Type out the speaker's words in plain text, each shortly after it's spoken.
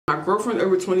My girlfriend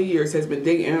over 20 years has been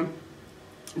dating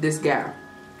this guy.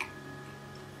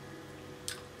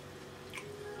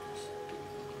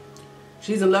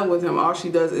 She's in love with him. All she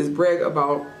does is brag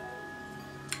about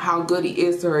how good he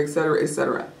is to her, etc.,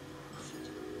 etc.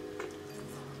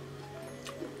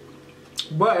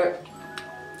 But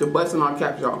the butts in all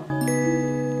caps, y'all.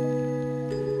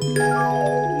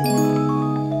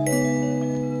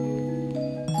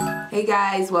 Hey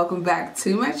guys, welcome back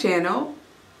to my channel.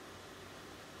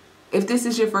 If this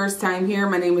is your first time here,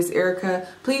 my name is Erika.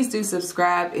 Please do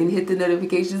subscribe and hit the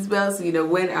notifications bell so you know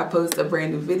when I post a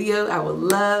brand new video. I would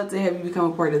love to have you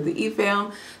become a part of the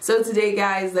E-Fam. So today,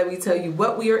 guys, let me tell you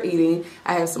what we are eating.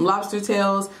 I have some lobster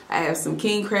tails, I have some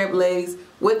king crab legs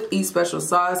with E special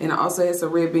sauce, and I also have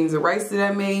some red beans and rice that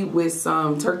I made with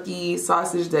some turkey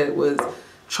sausage that was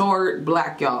charred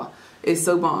black, y'all. It's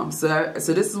so bomb. So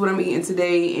this is what I'm eating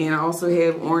today, and I also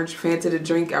have orange Fanta to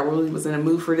drink. I really was in a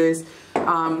mood for this. So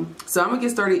I'm gonna get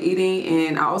started eating,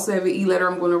 and I also have an E-letter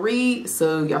I'm gonna read,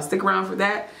 so y'all stick around for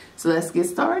that. So let's get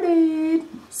started.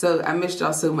 So I missed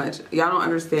y'all so much. Y'all don't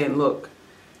understand. Look,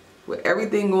 with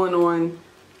everything going on,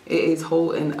 it is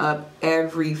holding up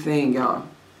everything, y'all.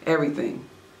 Everything.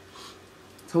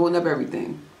 It's holding up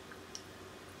everything.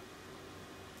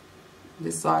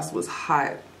 This sauce was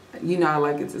hot. You know I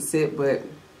like it to sit, but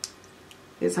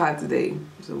it's hot today,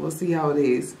 so we'll see how it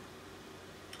is.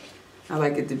 I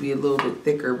like it to be a little bit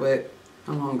thicker, but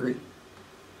I'm hungry.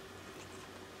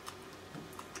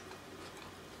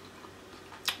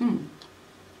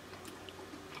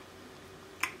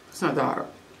 It's not that hard.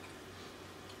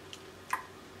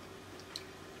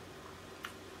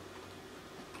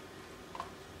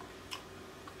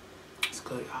 It's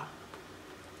good, y'all.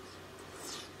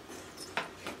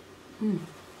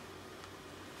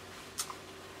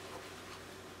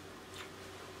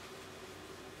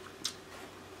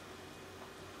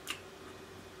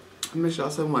 I miss y'all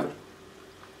so much.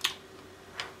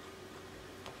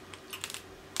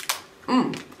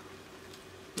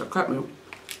 That cut me.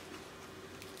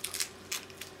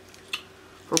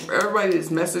 For everybody that's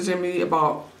messaging me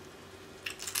about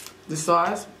the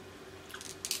sauce,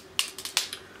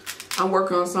 I'm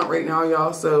working on something right now,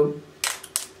 y'all, so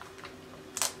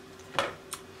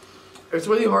it's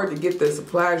really hard to get the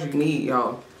supplies you need,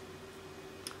 y'all.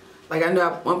 Like, I know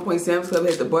at one point Sam's Club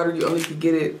had the butter, you only could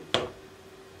get it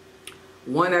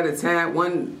one at a time,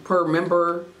 one per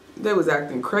member. They was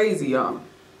acting crazy, y'all.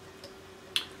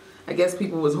 I guess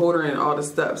people was ordering all the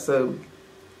stuff, so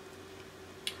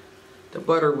the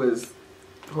butter was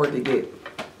hard to get.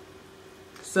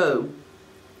 So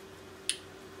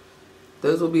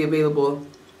those will be available.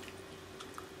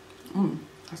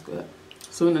 That's good.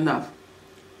 Soon enough.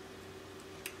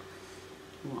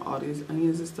 Want all these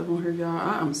onions and stuff on here, y'all.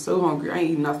 I am so hungry. I ain't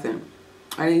eating nothing.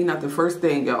 I didn't eat nothing first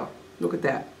thing, y'all. Look at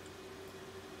that.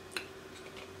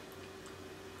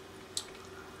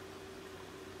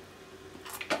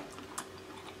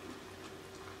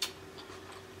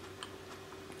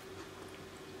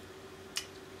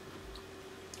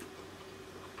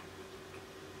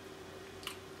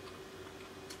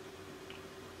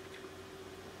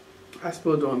 I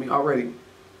spilled on me already.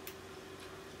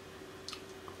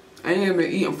 I ain't even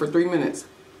been eating for 3 minutes.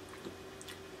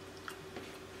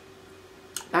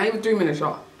 Not even 3 minutes,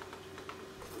 y'all.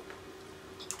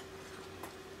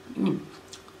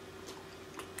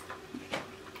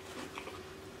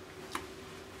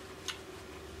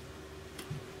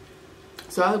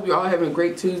 So I hope you're all having a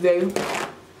great Tuesday.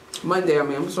 Monday, I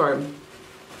mean, I'm sorry.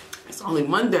 It's only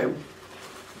Monday.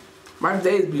 My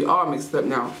days be all mixed up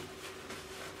now.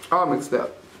 All mixed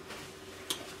up.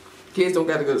 Kids don't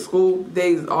got to go to school.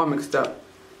 Days is all mixed up.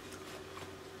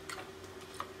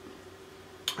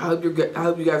 I hope you guys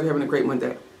are having a great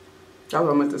Monday. That's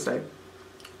what I meant to say.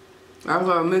 That's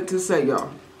what I meant to say,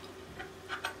 y'all.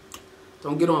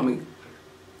 Don't get on me.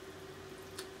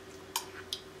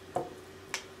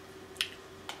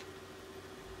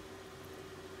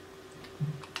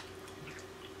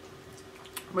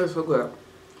 But it's so good.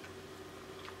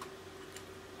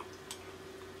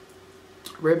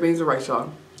 Red beans and rice,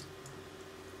 y'all.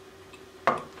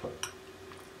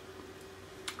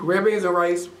 Red beans and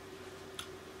rice.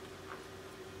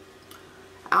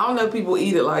 I don't know if people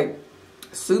eat it like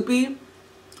soupy.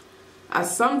 I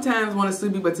sometimes want it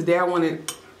soupy, but today I want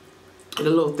it a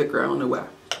little thicker. I don't know why.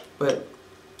 But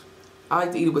I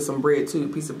like to eat it with some bread too, a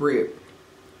piece of bread.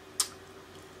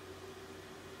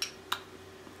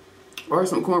 Or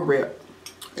some cornbread.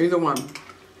 Either one.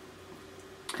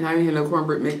 And I didn't have no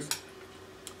cornbread mix.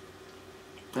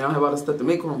 I don't have all the stuff to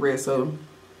make cornbread, so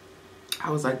I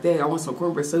was like, dang, I want some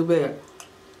cornbread so bad.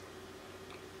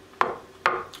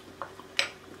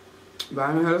 But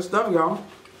I done had stuff, y'all.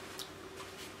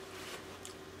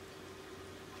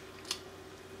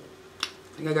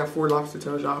 I think I got 4 lobster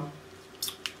tails, y'all.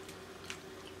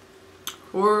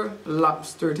 4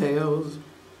 lobster tails.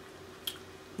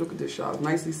 Look at this, y'all.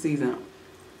 Nicely seasoned.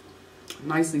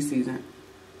 Nicely seasoned.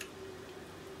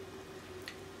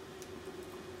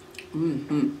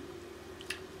 Mm-hmm.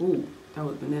 Ooh, that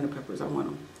was banana peppers. I want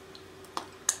them.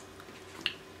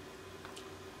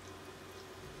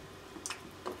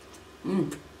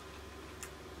 Mmm.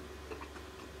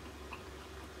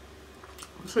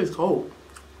 This is cold.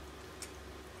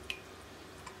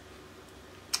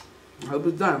 I hope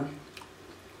it's done.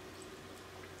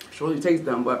 Surely tastes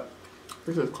done, but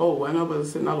this is cold. I know, but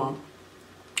it's sitting that long.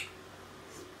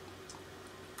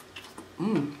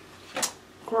 Mmm.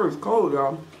 Corn is cold,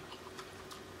 y'all.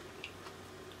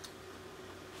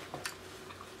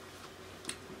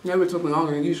 Never took me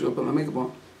longer than usual to put my makeup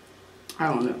on.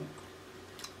 I don't know.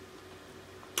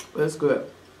 But it's good.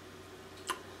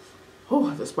 Oh,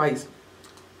 the spice.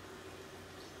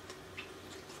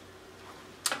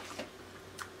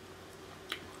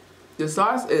 The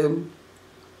sauce is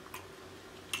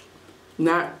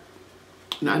not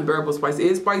unbearable spicy.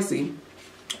 It is spicy,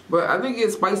 but I think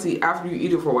it's spicy after you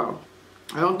eat it for a while.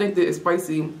 I don't think that it's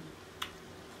spicy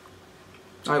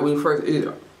like when you first eat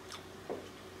it.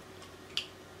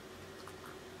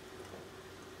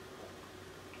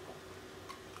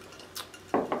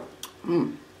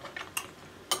 Mmm.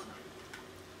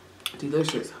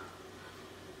 Delicious.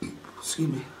 Excuse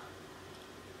me.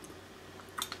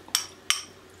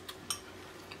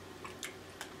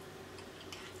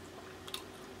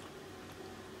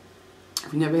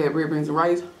 If you never had red beans and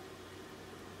rice,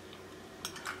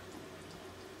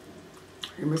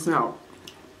 you're missing out.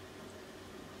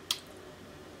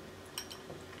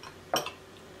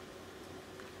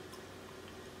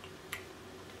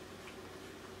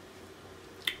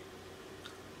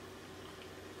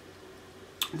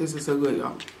 This is so good,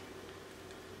 y'all.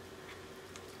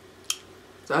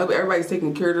 So I hope everybody's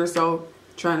taking care of themselves,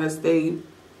 trying to stay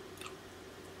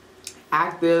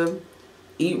active,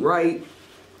 eat right,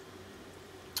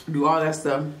 do all that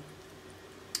stuff.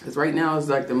 Because right now is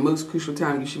like the most crucial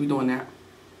time you should be doing that.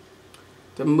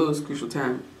 The most crucial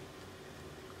time.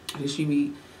 You should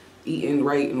be eating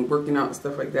right and working out and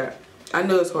stuff like that. I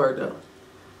know it's hard though.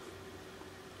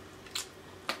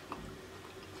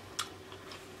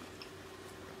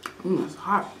 It's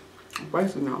hot. It's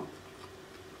spicy now.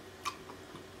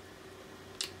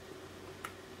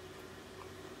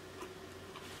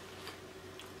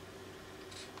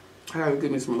 I gotta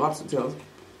give me some lobster tails.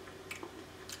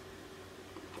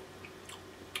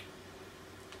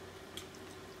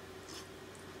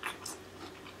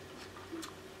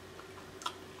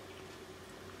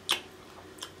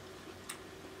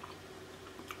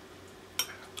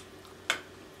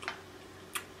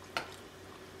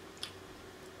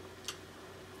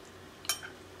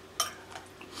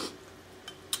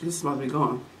 This smells be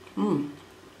gone.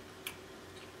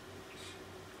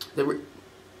 The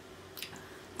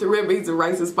red beans and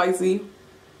rice is spicy.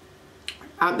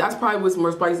 That's probably what's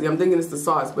more spicy. I'm thinking it's the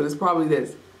sauce, but it's probably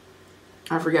this.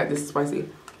 I forgot this is spicy.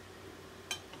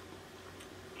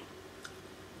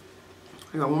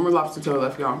 I got 1 more lobster tail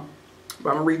left, y'all. But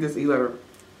I'm gonna read this e-letter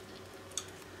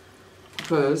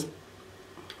because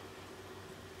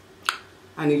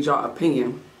I need y'all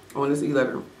opinion on this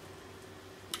e-letter.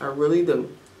 I really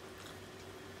do.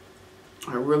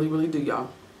 I really, really do,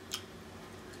 y'all.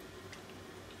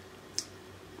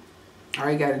 I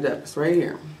already got it up. It's right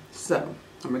here. So,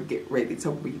 I'm going to get ready to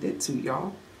read it to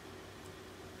y'all.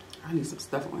 I need some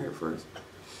stuff on here first.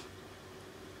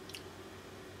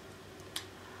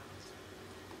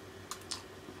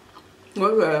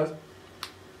 What's that?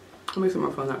 Let me see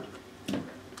my phone up.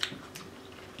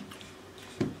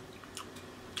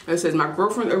 It says, my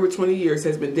girlfriend over 20 years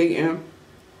has been dating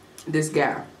this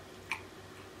guy.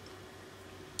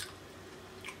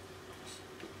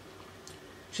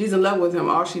 She's in love with him.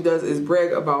 All she does is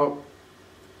brag about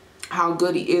how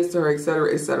good he is to her,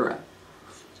 etc., etc.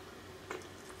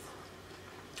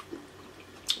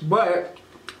 But,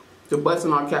 the butts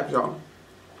in all caps, y'all.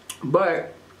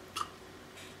 But,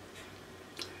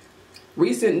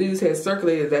 recent news has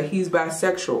circulated that he's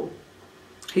bisexual.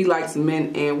 He likes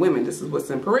men and women. This is what's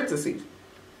in parentheses.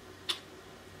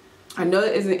 I know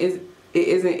it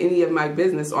isn't any of my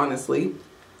business, honestly.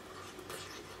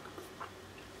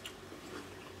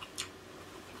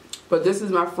 But this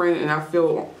is my friend, and I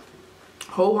feel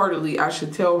wholeheartedly I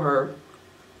should tell her.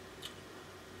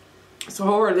 So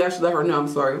wholeheartedly I should let her know, I'm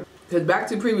sorry. Because back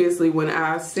to previously when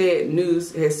I said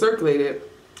news has circulated,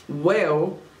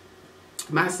 well,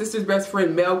 my sister's best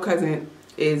friend, male cousin,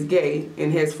 is gay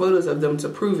and has photos of them to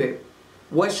prove it.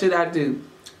 What should I do?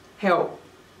 Help.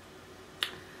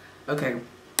 Okay.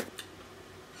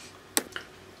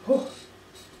 Oh.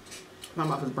 My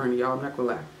mouth is burning, y'all. I'm not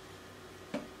gonna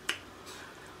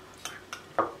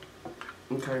lie.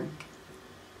 Okay.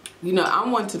 You know, I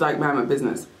want to like mind my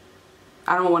business.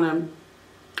 I don't want to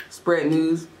spread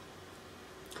news.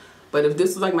 But if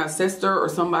this was like my sister or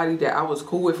somebody that I was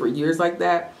cool with for years like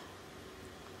that,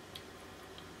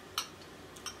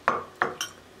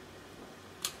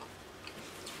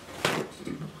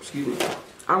 excuse me,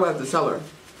 I would have to tell her.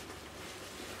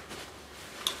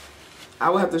 I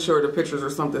would have to show her the pictures or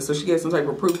something so she gets some type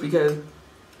of proof, because,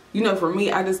 you know, for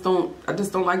me, I just don't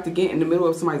like to get in the middle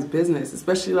of somebody's business,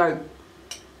 especially like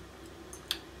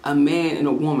a man and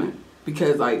a woman,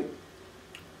 because like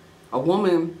a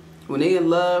woman, when they in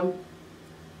love,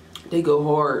 they go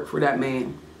hard for that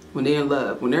man. When they're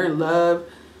in love,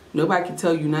 nobody can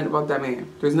tell you nothing about that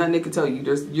man. There's nothing they can tell you.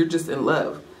 You're just in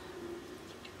love.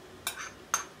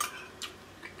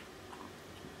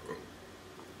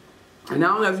 And I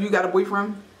don't know if you got a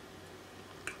boyfriend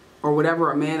or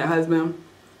whatever, a man, a husband,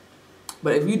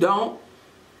 but if you don't,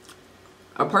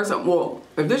 a person, well,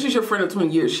 if this is your friend of 20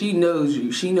 years, she knows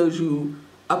you. She knows you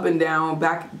up and down,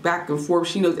 back and forth.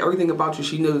 She knows everything about you.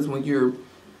 She knows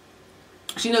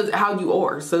she knows how you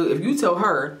are. So if you tell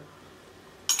her,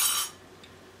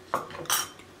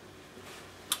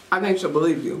 I think she'll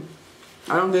believe you.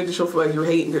 I don't think that she'll feel like you're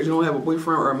hating because you don't have a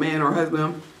boyfriend or a man or a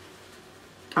husband.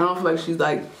 I don't feel like she's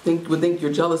like would think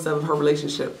you're jealous of her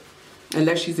relationship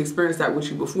unless she's experienced that with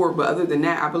you before. But other than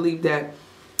that, I believe that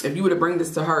if you were to bring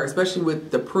this to her, especially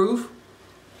with the proof,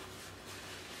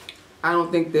 I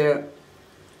don't think that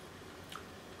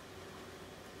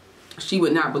she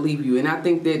would not believe you. And I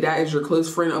think that that is your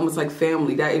close friend, almost like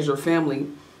family. That is your family.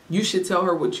 You should tell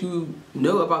her what you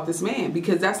know about this man,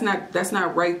 because that's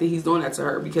not right that he's doing that to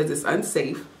her, because it's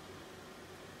unsafe.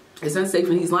 It's unsafe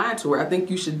and he's lying to her. I think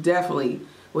you should definitely,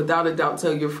 without a doubt,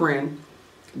 tell your friend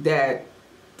that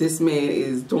this man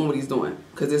is doing what he's doing,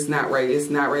 because it's not right.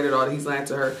 It's not right at all that he's lying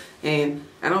to her. And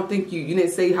I don't think you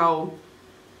didn't say how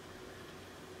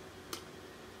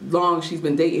long she's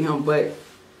been dating him, but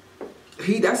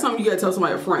that's something you gotta tell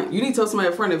somebody up front. You need to tell somebody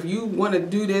up front, if you want to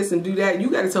do this and do that, you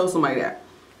gotta tell somebody that.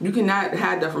 You cannot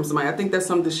hide that from somebody. I think that's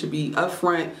something that should be up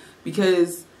front,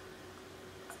 because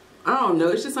I don't know,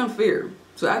 it's just unfair.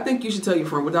 So I think you should tell your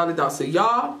friend without a doubt. So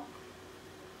y'all,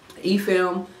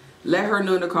 E-Film, let her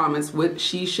know in the comments what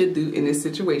she should do in this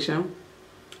situation,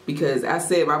 because I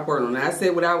said my part on it. I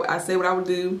said what I would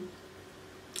do.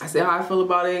 I said how I feel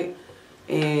about it,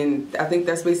 and I think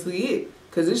that's basically it.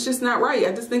 Because it's just not right.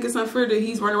 I just think it's unfair that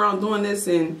he's running around doing this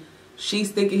and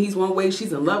she's thinking he's one way,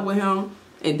 she's in love with him,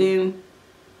 and then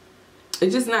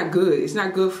it's just not good. It's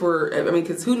not good for, I mean,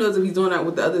 because who knows if he's doing that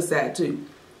with the other side too.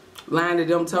 Lying to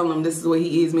them, telling them this is the way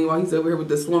he is. Meanwhile, he's over here with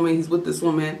this woman, he's with this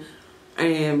woman,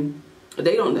 and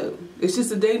they don't know. It's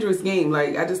just a dangerous game.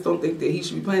 Like, I just don't think that he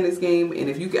should be playing this game. And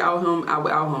if you can out him, I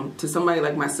would out him to somebody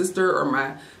like my sister or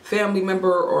my family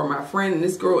member or my friend. And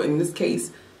this girl, in this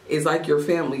case, is like your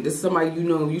family. This is somebody you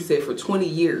know, you said, for 20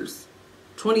 years.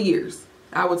 20 years.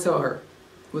 I would tell her.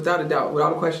 Without a doubt.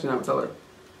 Without a question, I would tell her.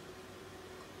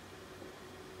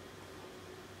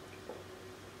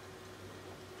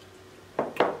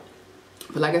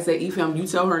 But like I said, E-Film, you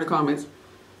tell her in the comments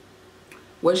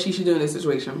what she should do in this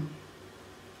situation.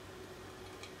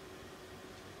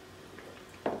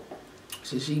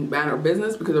 Should she ban her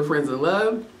business because her friend's in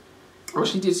love? Or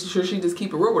should she just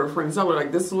keep it real with her friends? Tell her,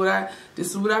 like, this is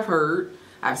what I've heard.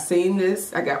 I've seen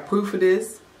this. I got proof of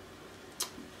this.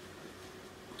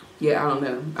 Yeah, I don't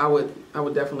know. I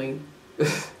would definitely.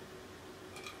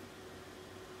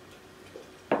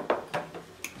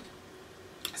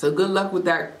 So good luck with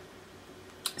that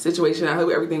situation. I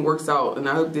hope everything works out, and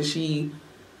I hope that she,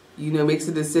 you know, makes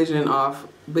a decision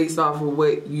based off of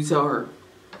what you tell her,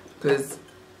 because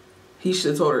he should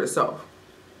have told her herself.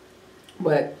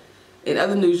 But in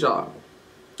other news, y'all,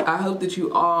 I hope that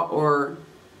you all are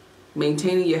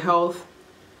maintaining your health,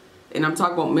 and I'm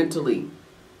talking about mentally,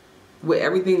 with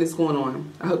everything that's going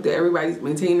on. I hope that everybody's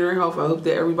maintaining their health. I hope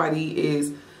that everybody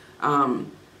is,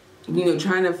 you know,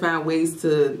 trying to find ways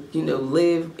to, you know,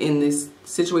 live in this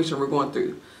situation we're going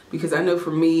through. Because I know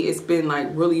for me, it's been like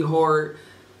really hard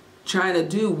trying to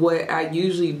do what I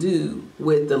usually do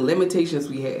with the limitations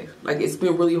we have. Like, it's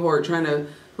been really hard trying to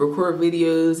record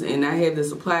videos and not have the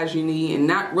supplies you need, and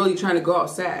not really trying to go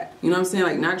outside. You know what I'm saying?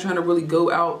 Like, not trying to really go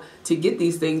out to get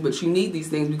these things, but you need these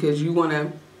things because you want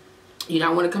to, you know,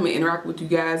 I want to come and interact with you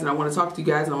guys, and I want to talk to you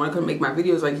guys, and I want to come make my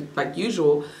videos like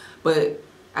usual, but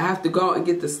I have to go out and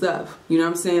get the stuff. You know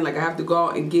what I'm saying? Like, I have to go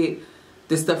out and get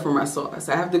the stuff for my sauce.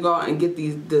 I have to go out and get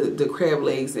the crab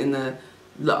legs and the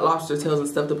lobster tails and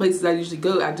stuff. The places I usually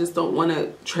go, I just don't want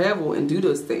to travel and do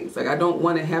those things. Like, I don't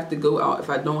want to have to go out if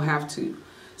I don't have to.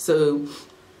 So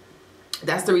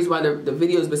that's the reason why the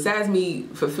videos, besides me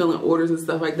fulfilling orders and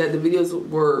stuff like that, the videos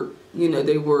were, you know,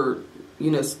 they were,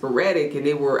 you know, sporadic and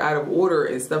they were out of order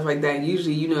and stuff like that.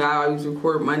 Usually, you know, I always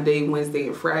record Monday, Wednesday,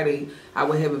 and Friday. I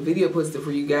would have a video posted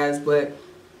for you guys, but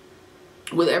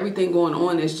with everything going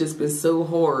on, it's just been so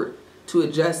hard to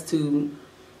adjust to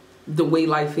the way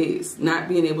life is. Not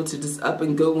being able to just up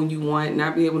and go when you want,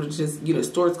 not being able to just, you know,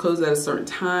 stores close at a certain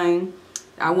time.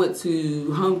 I went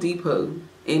to Home Depot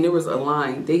and there was a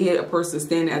line. They had a person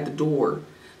standing at the door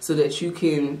so that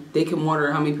they can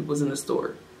monitor how many people's in the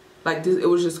store. Like, this, it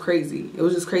was just crazy. It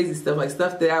was just crazy stuff, like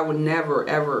stuff that I would never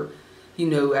ever, you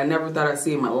know, I never thought I'd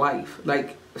see in my life.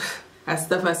 Like, that's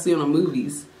stuff I see on the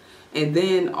movies. And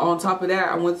then on top of that,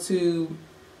 I went to,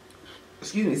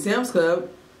 Sam's Club.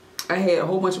 I had a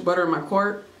whole bunch of butter in my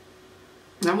cart.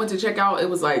 And I went to check out. It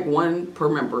was like $1 per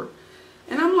member.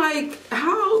 And I'm like,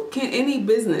 how can any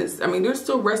business, I mean, there's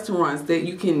still restaurants that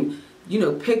you can, you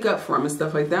know, pick up from and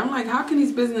stuff like that. I'm like, how can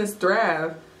these businesses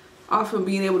thrive off of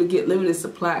being able to get limited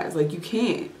supplies? Like, you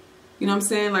can't. You know what I'm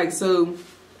saying? Like, so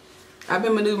I've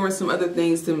been maneuvering some other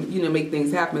things to, you know, make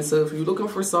things happen. So if you're looking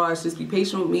for sauce, just be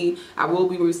patient with me. I will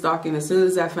be restocking as soon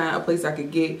as I find a place I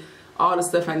could get all the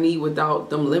stuff I need without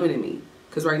them limiting me.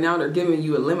 Because right now they're giving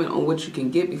you a limit on what you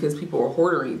can get because people are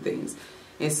hoarding things.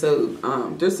 And so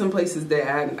there's some places that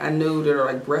I know that are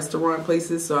like restaurant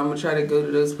places. So I'm going to try to go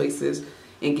to those places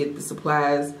and get the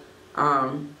supplies.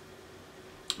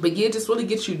 But yeah, just really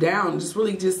get you down. It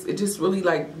just really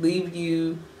like leave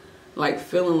you like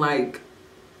feeling like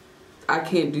I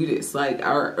can't do this. Like,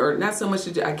 or not so much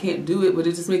that I can't do it, but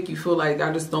it just make you feel like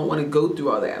I just don't want to go through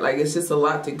all that. Like, it's just a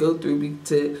lot to go through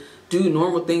to do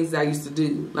normal things that I used to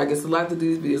do. Like, it's a lot to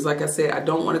do these videos. Like I said, I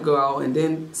don't want to go out, and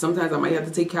then sometimes I might have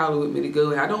to take Callie with me to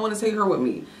go, and I don't want to take her with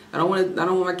me. I don't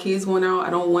want my kids going out. I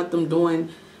don't want them doing,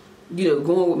 you know,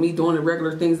 going with me doing the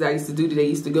regular things that I used to do that they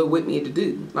used to go with me to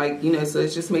do. Like, you know, so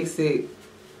it just makes it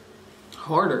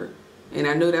harder. And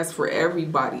I know that's for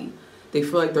everybody. They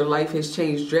feel like their life has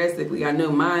changed drastically. I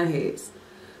know mine has,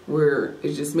 where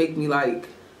it just make me like,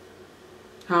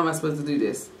 how am I supposed to do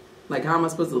this? Like, how am I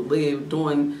supposed to live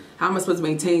doing, how am I supposed to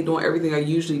maintain doing everything I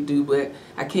usually do, but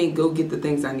I can't go get the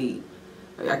things I need.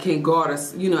 I can't go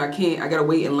out, you know, I gotta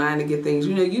wait in line to get things.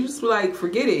 You know, you just like,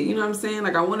 forget it. You know what I'm saying?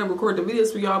 Like, I want to record the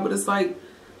videos for y'all, but it's like,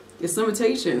 it's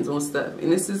limitations on stuff. And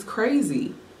this is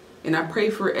crazy. And I pray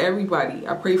for everybody.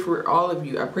 I pray for all of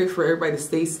you. I pray for everybody to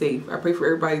stay safe. I pray for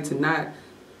everybody to not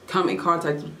come in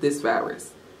contact with this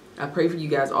virus. I pray for you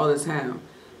guys all the time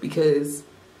because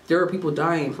there are people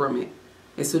dying from it.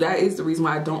 And so that is the reason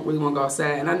why I don't really want to go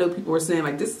outside. And I know people are saying,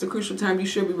 like, this is the crucial time you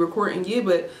should be recording. Yeah,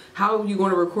 but how are you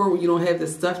going to record when you don't have the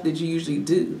stuff that you usually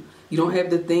do? You don't have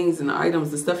the things and the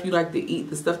items, the stuff you like to eat,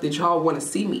 the stuff that y'all want to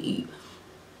see me eat.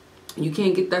 You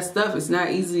can't get that stuff. It's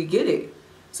not easy to get it.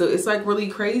 So it's like really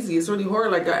crazy. It's really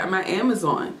hard. Like, my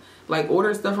Amazon, like,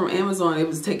 ordering stuff from Amazon, it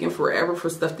was taking forever for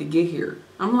stuff to get here.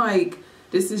 I'm like,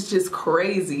 this is just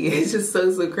crazy. It's just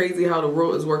so crazy how the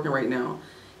world is working right now.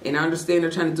 And I understand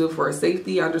they're trying to do it for our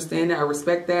safety. I understand that. I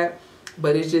respect that.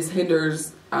 But it just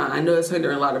hinders. I know it's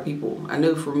hindering a lot of people. I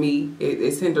know for me,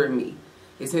 it's hindering me.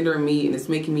 It's hindering me, and it's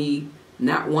making me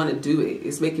not want to do it.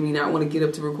 It's making me not want to get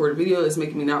up to record a video. It's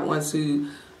making me not want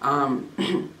to,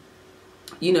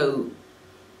 you know,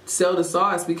 sell the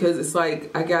sauce, because it's like,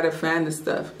 I got to find the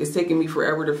stuff. It's taking me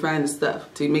forever to find the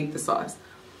stuff to make the sauce.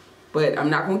 But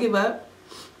I'm not going to give up.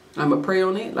 I'm going to pray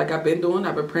on it like I've been doing.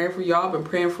 I've been praying for y'all. I've been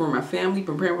praying for my family.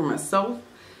 Been praying for myself.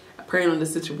 Praying on the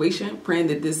situation. Praying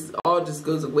that this all just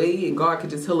goes away and God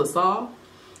could just heal us all.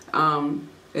 And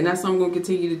that's what I'm going to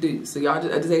continue to do. So y'all,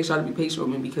 I just ask y'all to be patient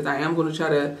with me, because I am going to try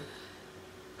to,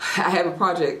 I have a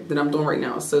project that I'm doing right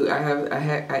now. So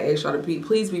I ask y'all to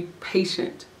please be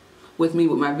patient with me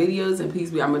with my videos. And please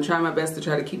be, I'm going to try my best to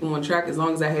try to keep them on track as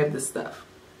long as I have this stuff.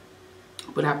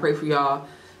 But I pray for y'all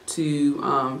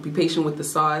to be patient with the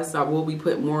sauce. I will be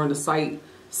putting more on the site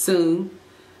soon.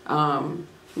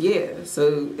 Yeah,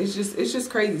 so it's just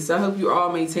crazy. So I hope you're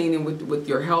all maintaining with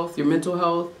your health, your mental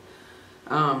health,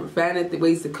 finding the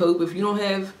ways to cope. If you don't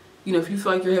have, you know, if you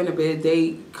feel like you're having a bad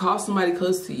day, call somebody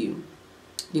close to you.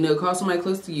 You know, call somebody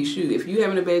close to you. Shoot, if you're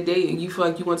having a bad day and you feel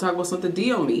like you want to talk about something,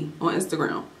 DM me on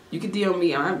Instagram. You can DM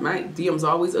me. My DM's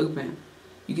always open.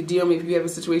 You can DM me if you have a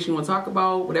situation you want to talk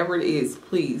about, whatever it is.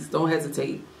 Please don't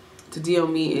hesitate to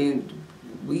DM me, and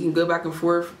we can go back and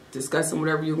forth discussing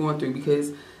whatever you're going through,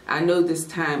 because I know this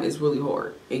time is really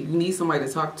hard and you need somebody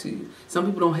to talk to. Some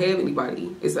people don't have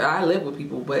anybody. I live with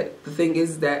people, but the thing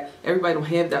is that everybody don't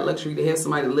have that luxury to have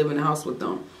somebody to live in the house with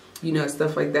them, you know,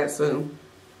 stuff like that. So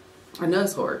I know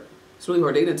it's hard. It's really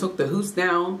hard. They done took the hoops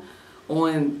down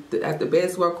at the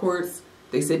basketball courts.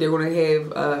 They said they're going to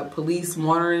have police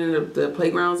monitoring the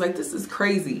playgrounds. Like, this is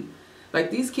crazy. Like,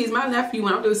 these kids, my nephew,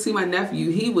 when I went to see my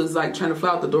nephew, he was like trying to fly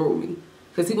out the door with me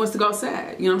because he wants to go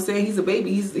outside. You know what I'm saying? He's a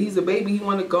baby. He's a baby. He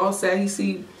want to go outside. He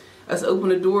see us open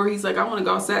the door. He's like, I want to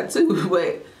go outside too,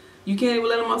 but you can't even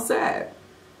let him outside.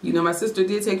 You know, my sister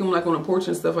did take him like on a porch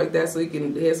and stuff like that so he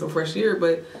can have some fresh air.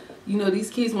 But, you know, these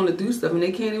kids want to do stuff and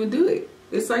they can't even do it.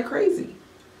 It's like crazy.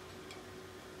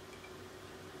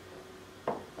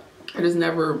 I just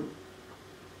never,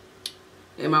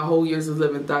 in my whole years of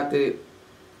living, thought that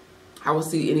I would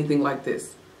see anything like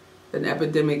this. An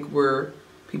epidemic where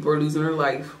people are losing their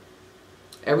life.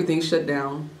 Everything's shut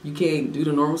down. You can't do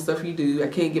the normal stuff you do. I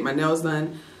can't get my nails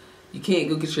done. You can't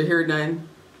go get your hair done.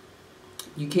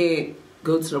 You can't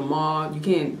go to the mall. You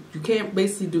can't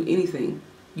basically do anything.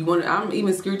 I'm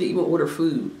even scared to even order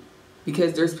food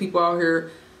because there's people out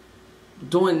here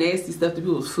doing nasty stuff to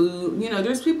people's food. You know,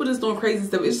 there's people just doing crazy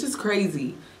stuff. It's just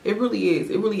crazy. It really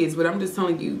is. It really is. But I'm just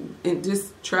telling you, and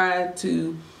just try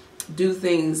to do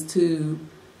things to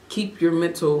keep your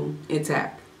mental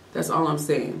intact. That's all I'm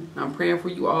saying. I'm praying for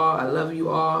you all. I love you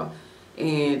all.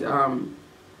 And I'm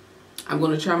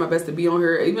going to try my best to be on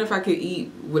here. Even if I could eat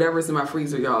whatever's in my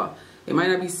freezer, y'all. It might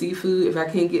not be seafood. If I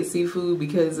can't get seafood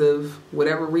because of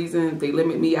whatever reason, they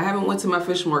limit me. I haven't went to my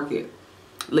fish market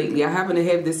lately. I happen to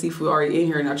have this seafood already in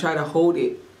here and I try to hold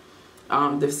it.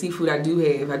 The seafood I do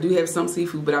have some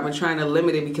seafood, but I've been trying to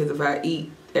limit it because if I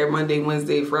eat every Monday,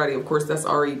 Wednesday, Friday, of course that's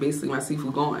already basically my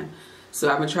seafood gone. So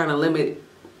I've been trying to limit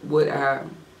what I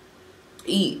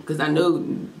eat because I know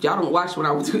y'all don't watch when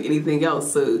I do anything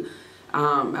else. So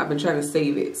I've been trying to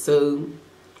save it. So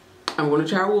I'm going to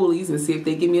try Woolies and see if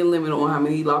they give me a limit on how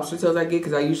many lobster tails I get,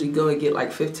 because I usually go and get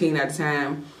like 15 at a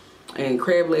time. And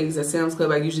crab legs at Sam's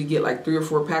Club, I usually get like 3 or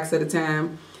 4 packs at a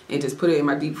time and just put it in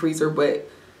my deep freezer. But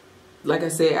like I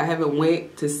said, I haven't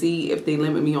went to see if they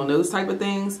limit me on those type of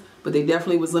things, but they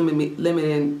definitely was limiting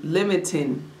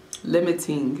limiting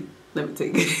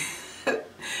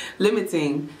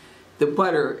the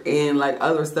butter and like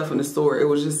other stuff in the store. It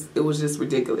was just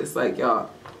ridiculous. Like, y'all,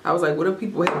 I was like, what if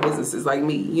people have businesses like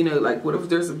me? You know, like, what if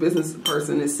there's a business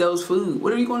person that sells food?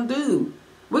 What are you going to do?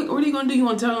 What are you going to do? You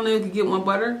want to tell them they could get one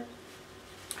butter?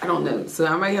 I don't know. So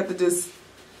I might have to just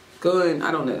go and,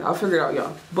 I don't know. I'll figure it out,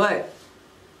 y'all. But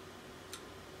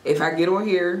if I get on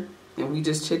here and we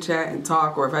just chit chat and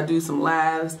talk, or if I do some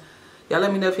lives, y'all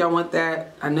let me know if y'all want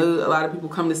that. I know a lot of people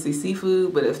come to see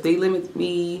seafood, but if they limit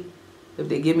me, if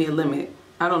they give me a limit,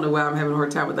 I don't know why I'm having a hard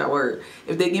time with that word.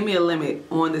 If they give me a limit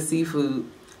on the seafood,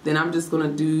 then I'm just going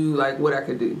to do like what I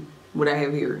could do, what I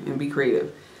have here, and be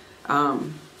creative.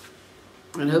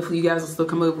 And hopefully you guys will still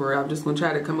come over. I'm just going to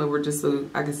try to come over just so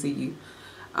I can see you.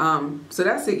 So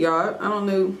that's it, y'all. I don't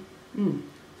know. I'm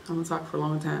going to talk for a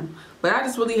long time. But I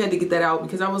just really had to get that out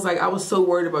because I was like, I was so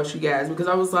worried about you guys. Because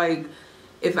I was like,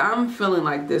 if I'm feeling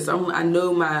like this, I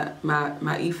know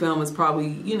my e-film is probably,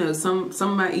 you know, some of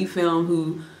my e-film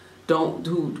who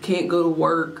can't go to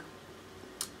work,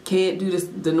 can't do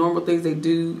the normal things they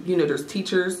do. You know, there's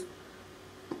teachers,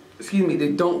 excuse me,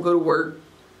 that don't go to work.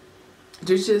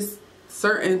 There's just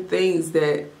certain things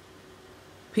that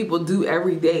people do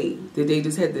every day that they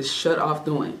just had to shut off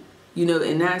doing, you know,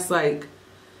 and that's why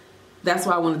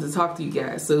I wanted to talk to you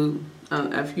guys. So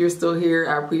if you're still here,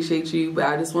 I appreciate you, but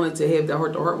I just wanted to have that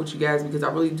heart to heart with you guys because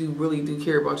I really do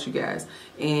care about you guys.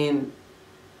 And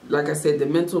like I said, the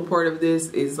mental part of this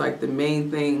is like the main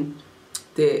thing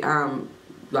that I'm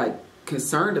like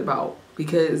concerned about,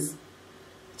 because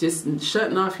just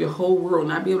shutting off your whole world,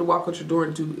 not be able to walk out your door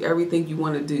and do everything you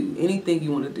want to do, anything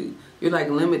you want to do. You're like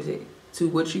limited to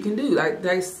what you can do. Like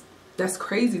that's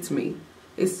crazy to me.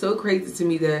 It's so crazy to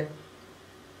me that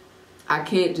I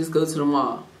can't just go to the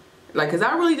mall. Like, cause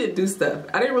I really didn't do stuff.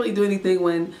 I didn't really do anything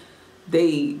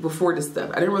before this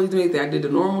stuff. I didn't really do anything. I did the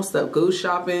normal stuff. Go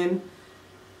shopping,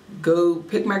 go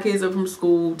pick my kids up from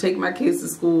school, take my kids to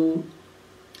school,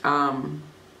 going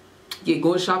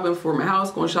shopping for my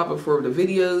house, going shopping for the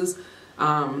videos.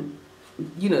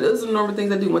 You know, those are the normal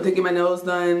things I do. When I get my nails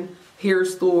done, hair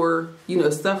store, you know,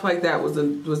 stuff like that was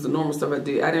the normal stuff I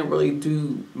did. I didn't really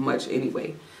do much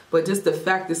anyway. But just the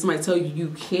fact that somebody tell you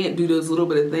can't do those little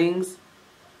bit of things,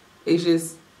 it's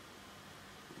just,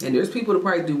 and there's people that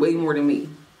probably do way more than me.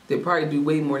 They probably do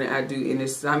way more than I do. And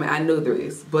it's, I mean, I know there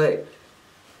is, but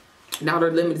now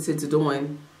they're limited to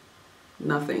doing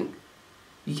nothing.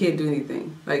 You can't do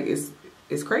anything. Like, it's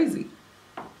it's crazy.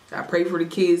 I pray for the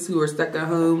kids who are stuck at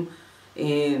home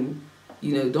and,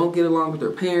 you know, don't get along with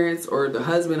their parents, or the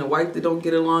husband and wife that don't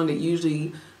get along, that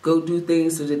usually go do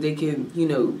things so that they can, you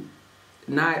know,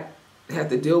 not have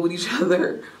to deal with each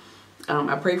other.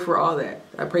 I pray for all that.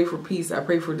 I pray for peace. I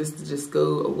pray for this to just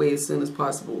go away as soon as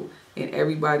possible, and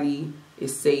everybody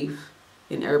is safe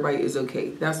and everybody is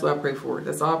okay. That's what I pray for.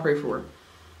 That's all I pray for.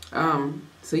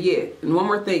 So yeah, and one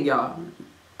more thing, y'all.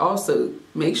 Also,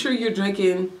 make sure you're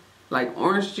drinking like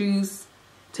orange juice,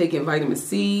 taking vitamin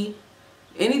C,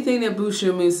 anything that boosts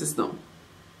your immune system.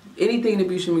 Anything that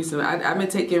boosts your immune system. I've been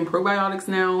taking probiotics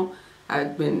now.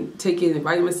 I've been taking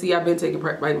vitamin C. I've been taking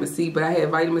vitamin C, but I have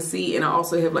vitamin C, and I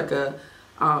also have like a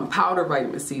powder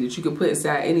vitamin C that you can put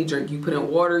inside any drink. You put in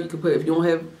water. You can put, if you don't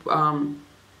have,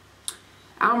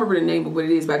 I don't remember the name of what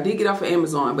it is, but I did get off of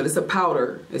Amazon, but it's a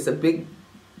powder. It's a big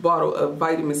bottle of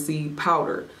vitamin C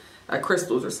powder, like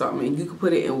crystals or something, and you can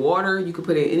put it in water. You can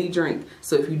put it in any drink.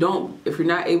 So if you're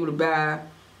not able to buy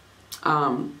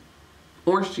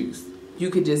orange juice, you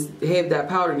could just have that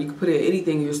powder and you can put it in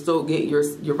anything. You're still getting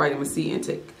your vitamin C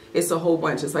intake. It's a whole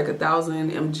bunch. It's like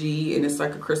 1,000 mg, and it's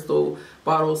like a crystal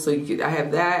bottle. So I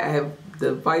have that. I have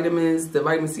the vitamins, the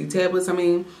vitamin C tablets,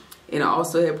 and I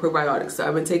also have probiotics. So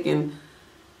I've been taking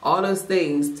all those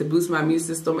things to boost my immune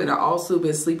system, and I also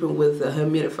been sleeping with a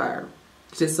humidifier,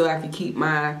 just so I can keep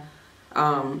my,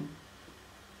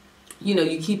 you know,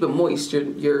 you keep it moist.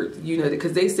 You know,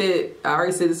 because they said, I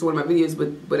already said this in one of my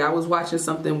videos, but I was watching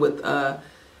something with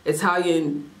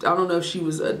Italian. I don't know if she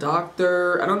was a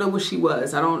doctor. I don't know what she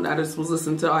was. I just was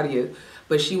listening to the audio,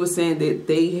 but she was saying that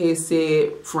they had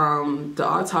said from the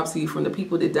autopsy from the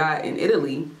people that died in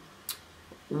Italy,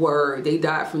 they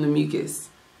died from the mucus.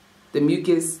 The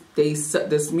mucus,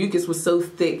 this mucus was so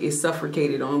thick it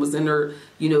suffocated them. It was in their,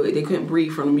 you know, they couldn't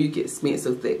breathe from the mucus being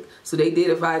so thick. So they did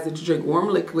advise that you drink warm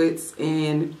liquids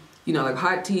and, you know, like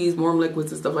hot teas, warm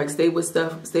liquids and stuff. Like stay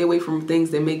away from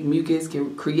things that make mucus,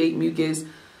 can create mucus.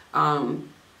 And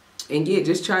yeah,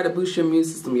 just try to boost your immune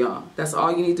system, y'all. That's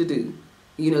all you need to do.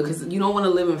 You know, because you don't want to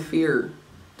live in fear.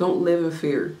 Don't live in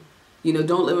fear. You know,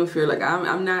 don't live in fear. Like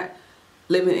I'm not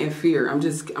living in fear.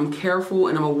 I'm careful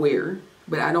and I'm aware.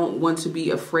 But I don't want to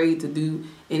be afraid to do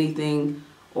anything,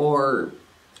 or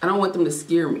I don't want them to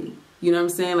scare me. You know what I'm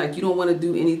saying? Like, you don't want to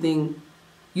do anything.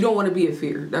 You don't want to be in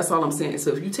fear. That's all I'm saying.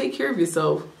 So if you take care of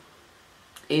yourself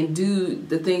and do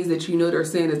the things that you know they're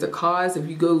saying is the cause, if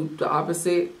you go the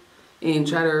opposite and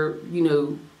try to, you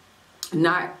know,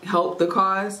 not help the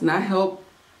cause, not help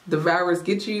the virus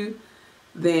get you,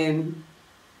 then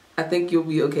I think you'll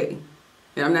be okay.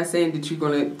 And I'm not saying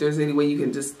that there's any way you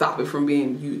can just stop it from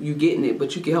being, you getting it,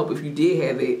 but you can help if you did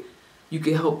have it. You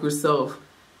can help yourself,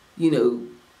 you know,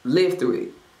 live through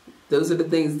it. Those are the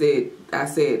things that I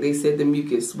said. They said the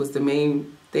mucus was the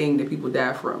main thing that people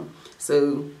die from.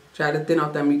 So try to thin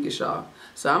out that mucus, y'all.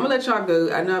 So I'm gonna let y'all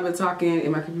go. I know I've been talking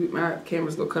and my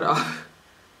camera's gonna cut off.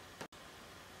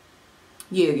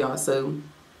 Yeah, y'all, so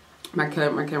my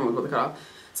camera gonna cut off.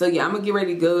 So yeah, I'm gonna get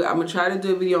ready to go. I'm gonna try to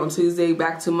do a video on Tuesday,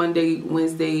 back to Monday,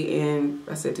 Wednesday, and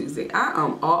I said Tuesday. I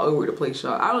am all over the place,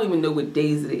 y'all. I don't even know what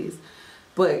days it is.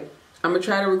 But I'm gonna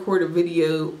try to record a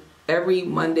video every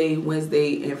Monday,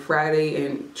 Wednesday, and Friday,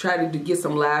 and try to get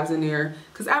some lives in there.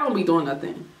 Cause I don't be doing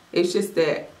nothing. It's just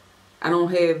that I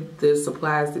don't have the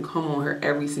supplies to come on here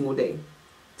every single day.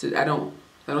 So I don't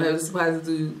have the supplies to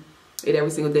do it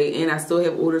every single day, and I still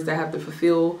have orders that I have to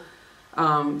fulfill.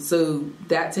 So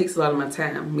that takes a lot of my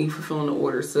time, me fulfilling the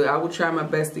order. So I will try my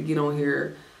best to get on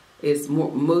here as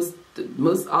most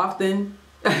often,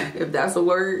 if that's a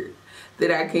word, that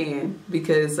I can,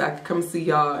 because I can come see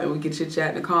y'all and we can chit chat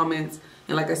in the comments.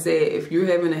 And like I said, if you're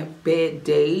having a bad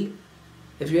day,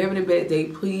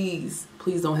 please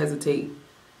don't hesitate.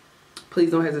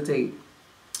 Please don't hesitate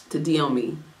to DM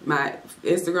me. My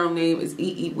Instagram name is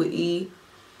EatWithE,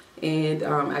 and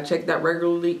I check that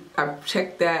regularly. I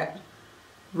check that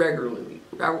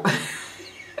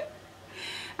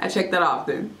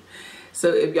often.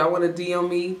 So if y'all want to DM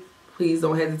me, please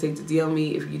don't hesitate to DM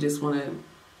me. If you just want to,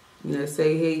 you know,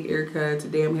 say, hey Erika,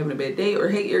 today I'm having a bad day, or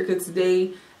hey Erika,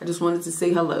 today I just wanted to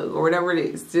say hello, or whatever it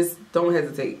is. Just don't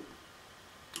hesitate,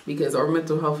 because our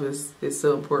mental health is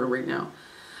so important right now.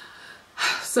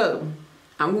 So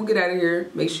I'm gonna get out of here.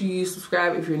 Make sure you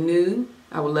subscribe if you're new.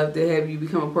 I would love to have you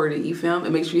become a part of the eFam,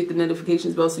 and make sure you hit the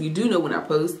notifications bell so you do know when I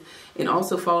post. And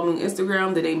also follow me on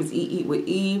Instagram. The name is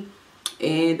EatWithE.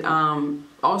 And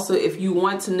also, if you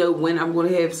want to know when I'm going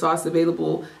to have sauce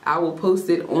available, I will post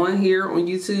it on here on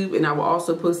YouTube, and I will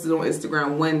also post it on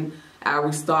Instagram when I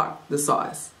restock the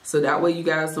sauce. So that way you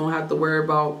guys don't have to worry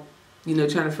about, you know,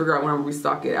 trying to figure out when I'm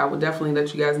restock it. I will definitely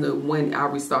let you guys know when I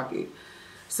restock it.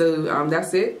 So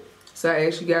that's it. So I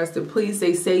ask you guys to please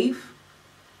stay safe,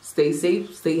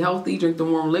 stay healthy, drink the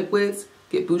warm liquids,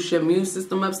 boost your immune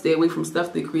system up, stay away from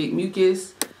stuff that create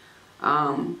mucus.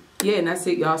 Yeah, and that's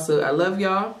it, y'all. So I love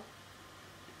y'all.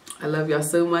 I love y'all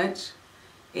so much.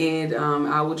 And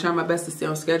I will try my best to stay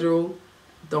on schedule.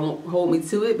 Don't hold me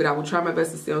to it, but I will try my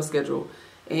best to stay on schedule.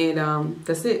 And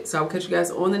that's it. So I will catch you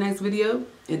guys on the next video.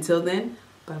 Until then,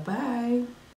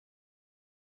 bye-bye.